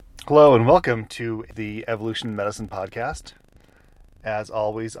Hello and welcome to the Evolution Medicine Podcast. As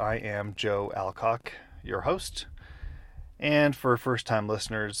always, I am Joe Alcock, your host. And for first-time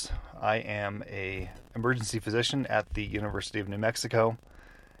listeners, I am an emergency physician at the University of New Mexico.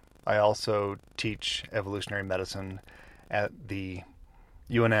 I also teach evolutionary medicine at the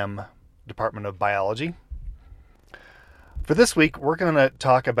UNM Department of Biology. For this week, we're going to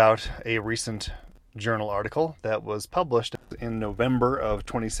talk about a recent journal article that was published in November of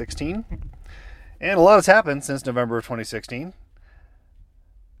 2016. And a lot has happened since November of 2016.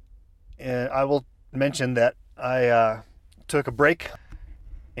 And I will mention that I took a break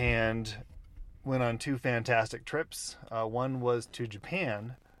and went on two fantastic trips. One was to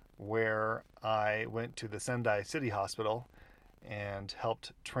Japan, where I went to the Sendai City Hospital and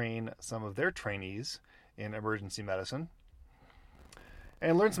helped train some of their trainees in emergency medicine.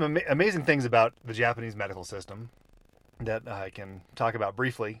 And learned some amazing things about the Japanese medical system that I can talk about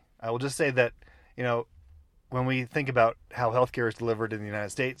briefly. I will just say that, when we think about how healthcare is delivered in the United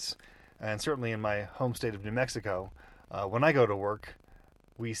States, and certainly in my home state of New Mexico, when I go to work,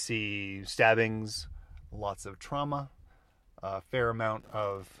 we see stabbings, lots of trauma, a fair amount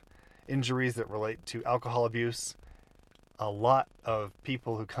of injuries that relate to alcohol abuse, a lot of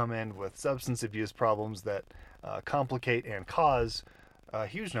people who come in with substance abuse problems that complicate and cause a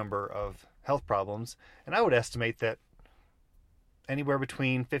huge number of health problems. And I would estimate that anywhere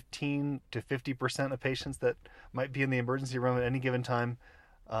between 15 to 50% of patients that might be in the emergency room at any given time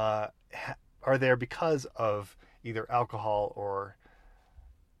are there because of either alcohol or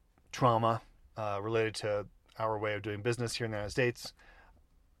trauma related to our way of doing business here in the United States,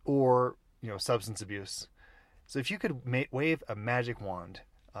 or substance abuse. So if you could wave a magic wand,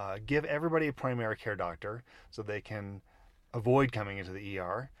 give everybody a primary care doctor so they can avoid coming into the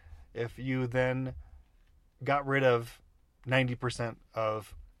ER. If you then got rid of 90%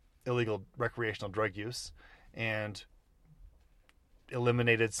 of illegal recreational drug use and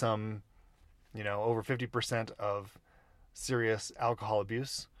eliminated some, over 50% of serious alcohol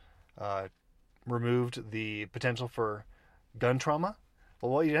abuse, removed the potential for gun trauma,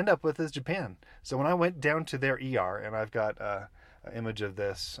 well, what you end up with is Japan. So when I went down to their ER, and I've got an image of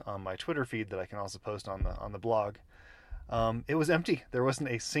this on my Twitter feed that I can also post on the blog, it was empty. There wasn't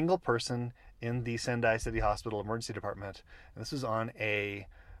a single person in the Sendai City Hospital emergency department. And this was on a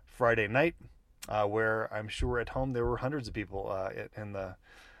Friday night, where I'm sure at home there were hundreds of people in the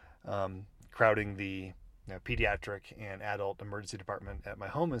crowding the pediatric and adult emergency department at my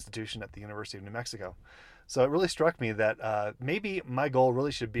home institution at the University of New Mexico. So it really struck me that maybe my goal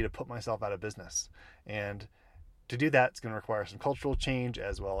really should be to put myself out of business. And to do that, it's going to require some cultural change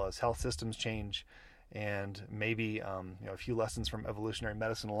as well as health systems change, and maybe a few lessons from evolutionary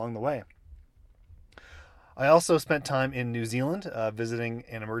medicine along the way. I also spent time in New Zealand visiting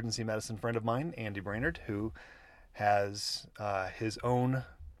an emergency medicine friend of mine, Andy Brainerd, who has his own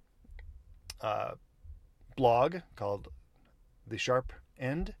blog called The Sharp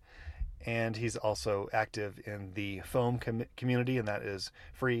End, and he's also active in the FOAM community, and that is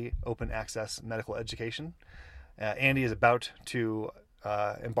free open access medical education. Andy is about to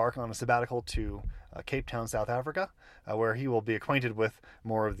embark on a sabbatical to Cape Town, South Africa, where he will be acquainted with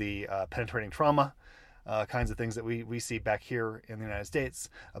more of the penetrating trauma kinds of things that we see back here in the United States.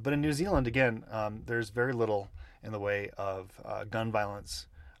 But in New Zealand, again, there's very little in the way of gun violence.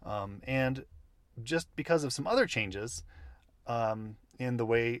 And just because of some other changes in the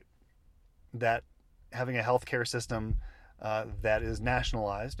way that having a healthcare system that is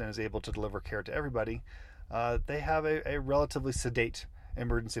nationalized and is able to deliver care to everybody, they have a relatively sedate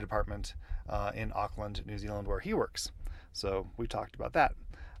emergency department in Auckland, New Zealand, where he works. So we talked about that.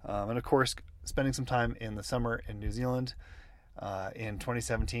 And of course, spending some time in the summer in New Zealand in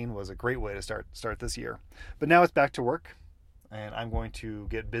 2017 was a great way to start this year. But now it's back to work, and I'm going to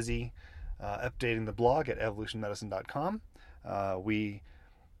get busy updating the blog at evolutionmedicine.com. We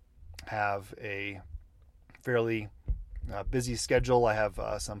have a fairly busy schedule. I have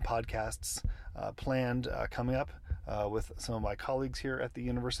some podcasts planned coming up with some of my colleagues here at the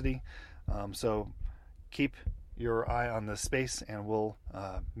university. So keep your eye on this space, and we'll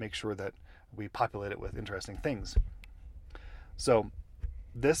make sure that we populate it with interesting things. So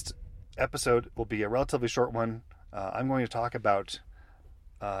this episode will be a relatively short one. I'm going to talk about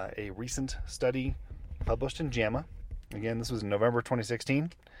a recent study published in JAMA. Again, this was in November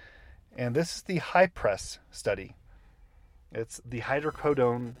 2016. And this is the Hypress study. It's the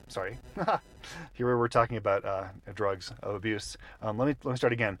hydrocodone. Sorry, here we're talking about drugs of abuse. Let me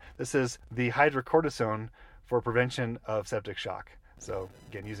start again. This is the hydrocortisone for prevention of septic shock. So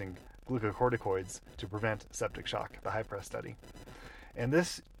again, using glucocorticoids to prevent septic shock. The Hypress study. And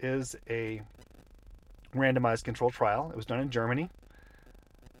this is a randomized controlled trial. It was done in Germany.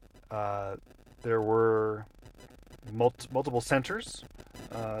 There were multiple centers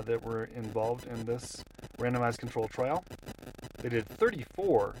that were involved in this randomized controlled trial. They did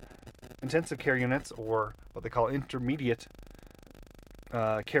 34 intensive care units, or what they call intermediate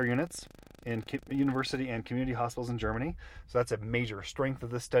care units, in university and community hospitals in Germany. So that's a major strength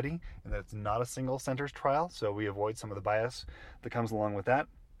of this study, and that it's not a single center's trial, so we avoid some of the bias that comes along with that.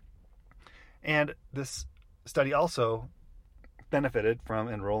 And this study also benefited from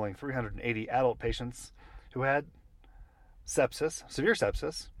enrolling 380 adult patients who had sepsis, severe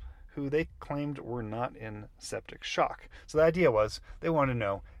sepsis, who they claimed were not in septic shock. So the idea was they wanted to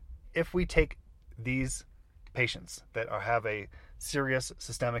know, if we take these patients that have a serious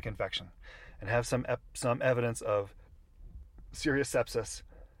systemic infection and have some evidence of serious sepsis,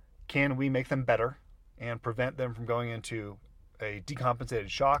 can we make them better and prevent them from going into a decompensated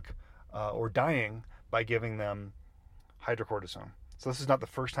shock or dying by giving them hydrocortisone? So this is not the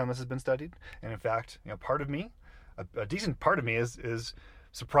first time this has been studied, and in fact, part of me, a decent part of me, is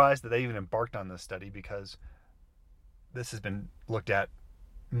surprised that they even embarked on this study, because this has been looked at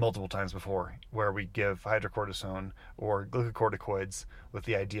multiple times before, where we give hydrocortisone or glucocorticoids with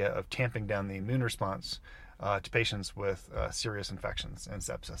the idea of tamping down the immune response to patients with serious infections and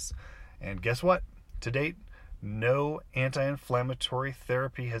sepsis. And guess what? To date, no anti-inflammatory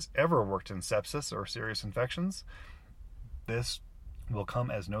therapy has ever worked in sepsis or serious infections. This will come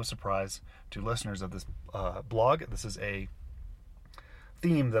as no surprise to listeners of this blog. This is a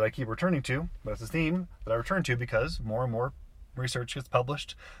theme that I keep returning to, but it's a theme that I return to because more and more research gets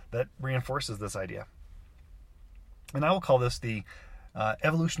published that reinforces this idea. And I will call this the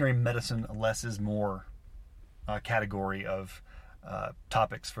evolutionary medicine less is more category of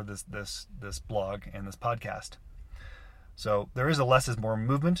topics for this blog and this podcast. So there is a less is more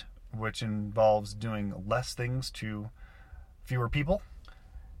movement, which involves doing less things to fewer people,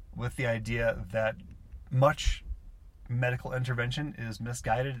 with the idea that much medical intervention is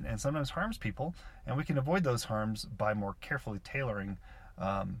misguided and sometimes harms people, and we can avoid those harms by more carefully tailoring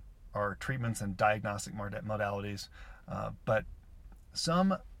our treatments and diagnostic modalities. But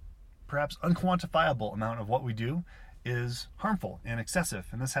some perhaps unquantifiable amount of what we do is harmful and excessive,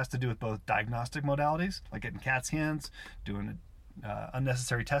 and this has to do with both diagnostic modalities, like getting CAT scans, doing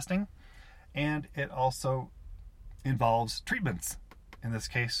unnecessary testing, and it also involves treatments. In this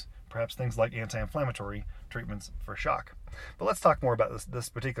case, perhaps things like anti-inflammatory treatments for shock. But let's talk more about this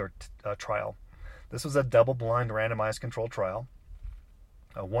particular trial. This was a double-blind randomized controlled trial.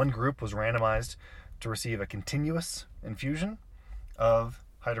 One group was randomized to receive a continuous infusion of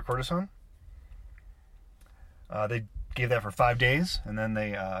hydrocortisone. They gave that for 5 days, and then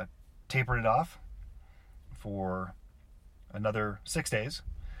they tapered it off for another 6 days.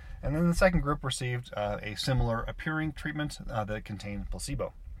 And then the second group received a similar appearing treatment that contained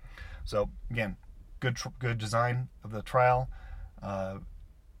placebo. So again, good design of the trial,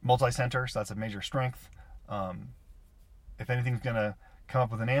 multi-center, so that's a major strength. If anything's going to come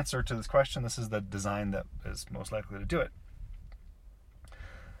up with an answer to this question, this is the design that is most likely to do it.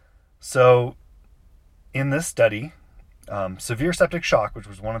 So in this study, severe septic shock, which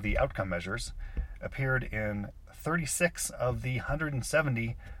was one of the outcome measures, appeared in 36 of the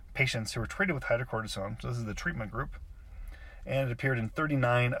 170 patients who were treated with hydrocortisone. So this is the treatment group. And it appeared in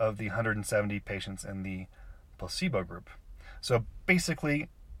 39 of the 170 patients in the placebo group. So basically,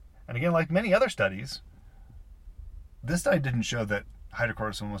 and again, like many other studies, this study didn't show that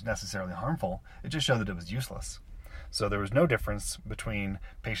hydrocortisone was necessarily harmful. It just showed that it was useless. So there was no difference between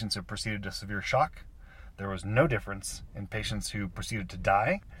patients who proceeded to severe shock. There was no difference in patients who proceeded to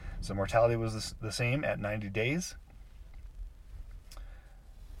die. So mortality was the same at 90 days.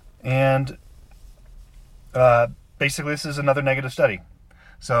 And basically, this is another negative study.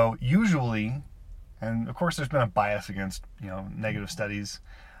 So usually, and of course there's been a bias against negative studies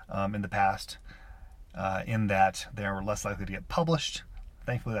in the past, in that they're less likely to get published.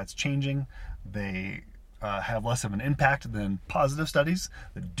 Thankfully, that's changing. They have less of an impact than positive studies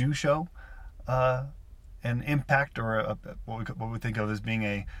that do show an impact, or what we think of as being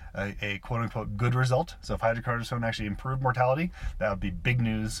a quote-unquote good result. So if hydrocortisone actually improved mortality, that would be big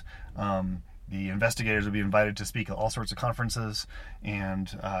news. The investigators would be invited to speak at all sorts of conferences and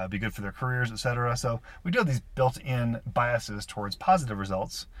be good for their careers, etc. So we do have these built-in biases towards positive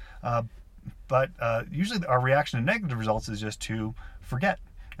results, but usually our reaction to negative results is just to forget.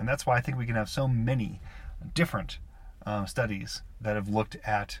 And that's why I think we can have so many different studies that have looked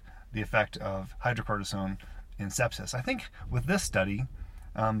at the effect of hydrocortisone in sepsis. I think with this study,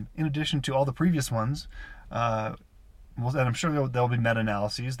 in addition to all the previous ones, and I'm sure there'll be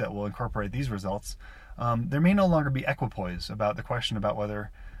meta-analyses that will incorporate these results, there may no longer be equipoise about the question about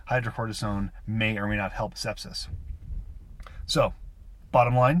whether hydrocortisone may or may not help sepsis. So,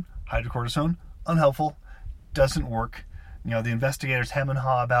 bottom line, hydrocortisone, unhelpful, doesn't work. The investigators hem and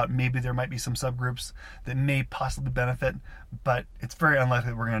haw about maybe there might be some subgroups that may possibly benefit, but it's very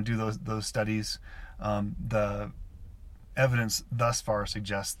unlikely that we're going to do those studies. The evidence thus far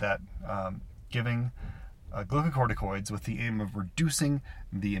suggests that giving glucocorticoids with the aim of reducing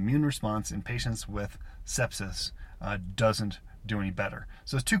the immune response in patients with sepsis doesn't do any better.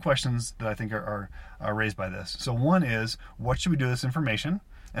 So there's two questions that I think are raised by this. So one is, what should we do with this information?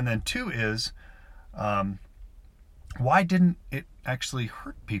 And then two is, why didn't it actually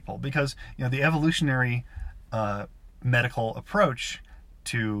hurt people? Because the evolutionary medical approach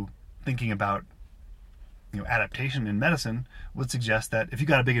to thinking about adaptation in medicine would suggest that if you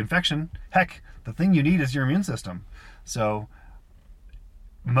got a big infection, heck, the thing you need is your immune system. So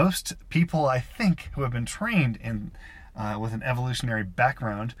most people, I think, who have been trained in with an evolutionary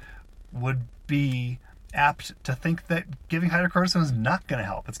background would be apt to think that giving hydrocortisone is not going to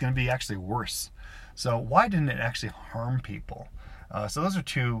help. It's going to be actually worse. So why didn't it actually harm people? So those are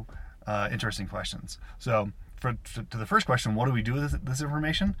two interesting questions. So to the first question, what do we do with this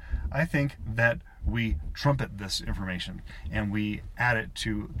information? I think that we trumpet this information and we add it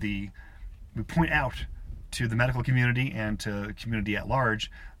we point out to the medical community and to the community at large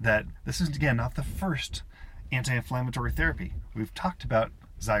that this is, again, not the first anti-inflammatory therapy. We've talked about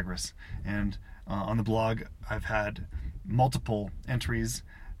Xigris, and on the blog I've had multiple entries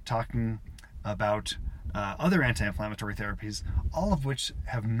talking about other anti-inflammatory therapies, all of which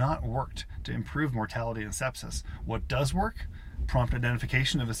have not worked to improve mortality and sepsis. What does work? Prompt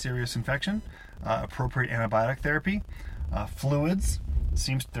identification of a serious infection, appropriate antibiotic therapy, fluids.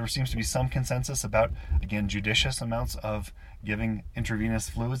 There seems to be some consensus about, again, judicious amounts of giving intravenous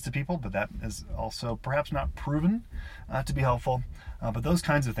fluids to people, but that is also perhaps not proven to be helpful. But those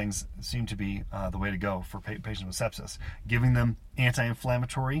kinds of things seem to be the way to go for patients with sepsis. Giving them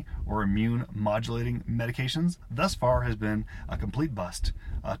anti-inflammatory or immune modulating medications thus far has been a complete bust,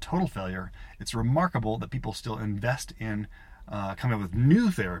 a total failure. It's remarkable that people still invest in coming up with new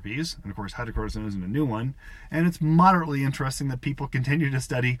therapies, and of course hydrocortisone isn't a new one, and it's moderately interesting that people continue to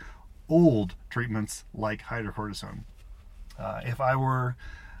study old treatments like hydrocortisone. If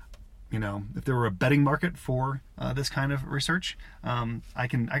there were a betting market for this kind of research, I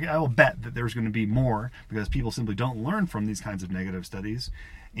will bet that there's going to be more, because people simply don't learn from these kinds of negative studies,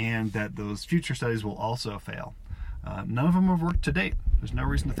 and that those future studies will also fail. None of them have worked to date. There's no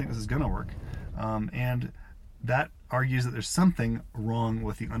reason to think this is going to work, and that argues that there's something wrong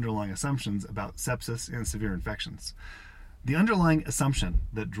with the underlying assumptions about sepsis and severe infections. The underlying assumption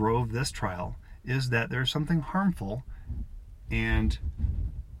that drove this trial is that there's something harmful and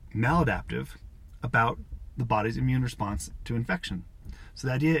maladaptive about the body's immune response to infection. So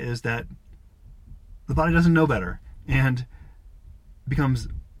the idea is that the body doesn't know better and becomes,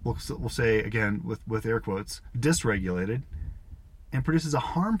 we'll say again with air quotes, dysregulated, and produces a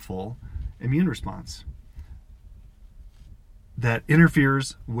harmful immune response that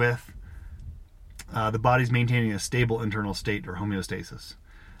interferes with the body's maintaining a stable internal state, or homeostasis.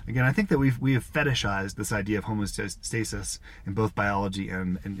 Again, I think that we have fetishized this idea of homeostasis in both biology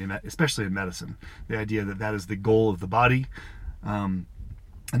and especially in medicine. The idea that is the goal of the body, and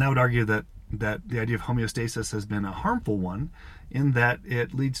I would argue that the idea of homeostasis has been a harmful one, in that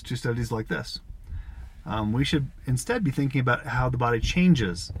it leads to studies like this. We should instead be thinking about how the body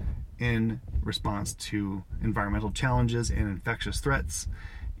changes in response to environmental challenges and infectious threats,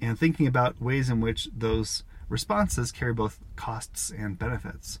 and thinking about ways in which those responses carry both costs and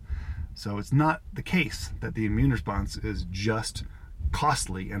benefits. So it's not the case that the immune response is just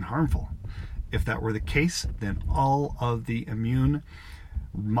costly and harmful. If that were the case, then all of the immune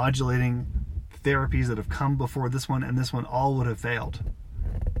modulating therapies that have come before this one and this one all would have failed.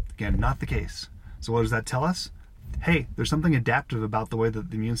 Again, not the case. So what does that tell us? Hey, there's something adaptive about the way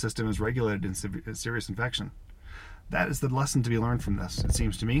that the immune system is regulated in serious infection. That is the lesson to be learned from this, it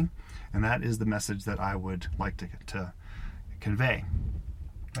seems to me, and that is the message that I would like to convey.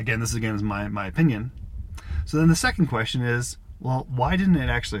 Again, this is my opinion. So then the second question is, well, why didn't it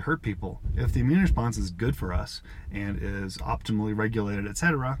actually hurt people? If the immune response is good for us and is optimally regulated,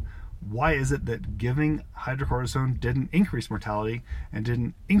 etc., why is it that giving hydrocortisone didn't increase mortality and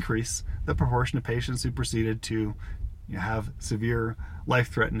didn't increase the proportion of patients who proceeded to have severe,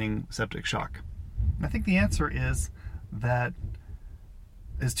 life-threatening septic shock? And I think the answer is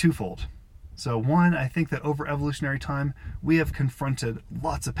twofold. So one, I think that over evolutionary time, we have confronted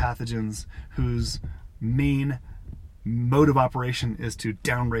lots of pathogens whose main mode of operation is to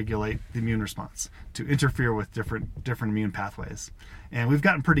downregulate the immune response, to interfere with different immune pathways. And we've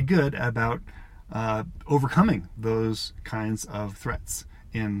gotten pretty good about overcoming those kinds of threats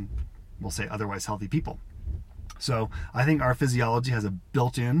in, we'll say, otherwise healthy people. So I think our physiology has a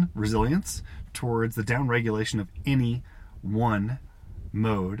built-in resilience towards the downregulation of any one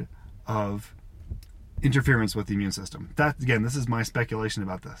mode of interference with the immune system. That, again, this is my speculation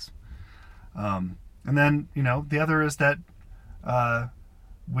about this. And then, the other is that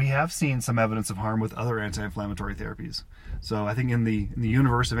we have seen some evidence of harm with other anti-inflammatory therapies. So I think in the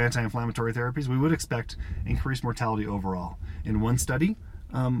universe of anti-inflammatory therapies, we would expect increased mortality overall. In one study,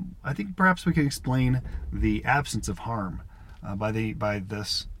 I think perhaps we can explain the absence of harm by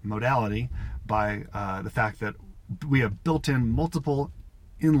this modality by the fact that we have built-in multiple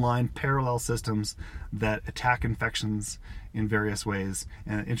inline parallel systems that attack infections in various ways,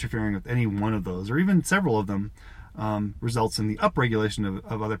 and interfering with any one of those, or even several of them, results in the upregulation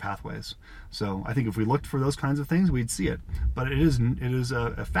of other pathways. So I think if we looked for those kinds of things, we'd see it. But it is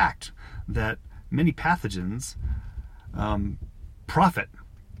a fact that many pathogens profit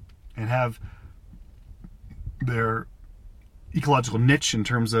and have their ecological niche in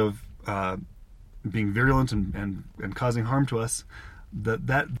terms of being virulent and causing harm to us.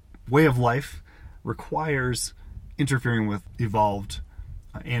 That way of life requires interfering with evolved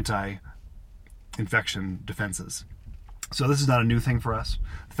anti-infection defenses. So this is not a new thing for us.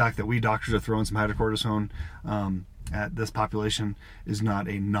 The fact that we doctors are throwing some hydrocortisone at this population is not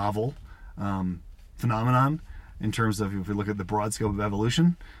a novel phenomenon in terms of, if we look at the broad scope of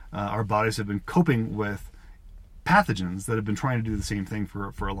evolution, our bodies have been coping with pathogens that have been trying to do the same thing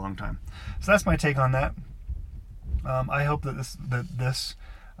for a long time. So that's my take on that. I hope that this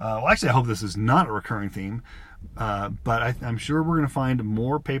I hope this is not a recurring theme, but I'm sure we're going to find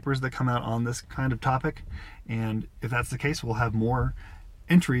more papers that come out on this kind of topic, and if that's the case, we'll have more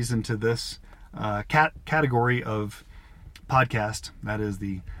entries into this category of podcast, that is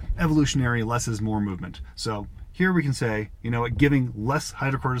the evolutionary less is more movement. So here we can say, giving less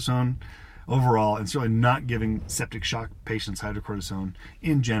hydrocortisone overall, and certainly not giving septic shock patients hydrocortisone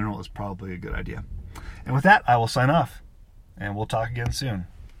in general, is probably a good idea. And with that, I will sign off, and we'll talk again soon.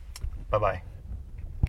 Bye-bye.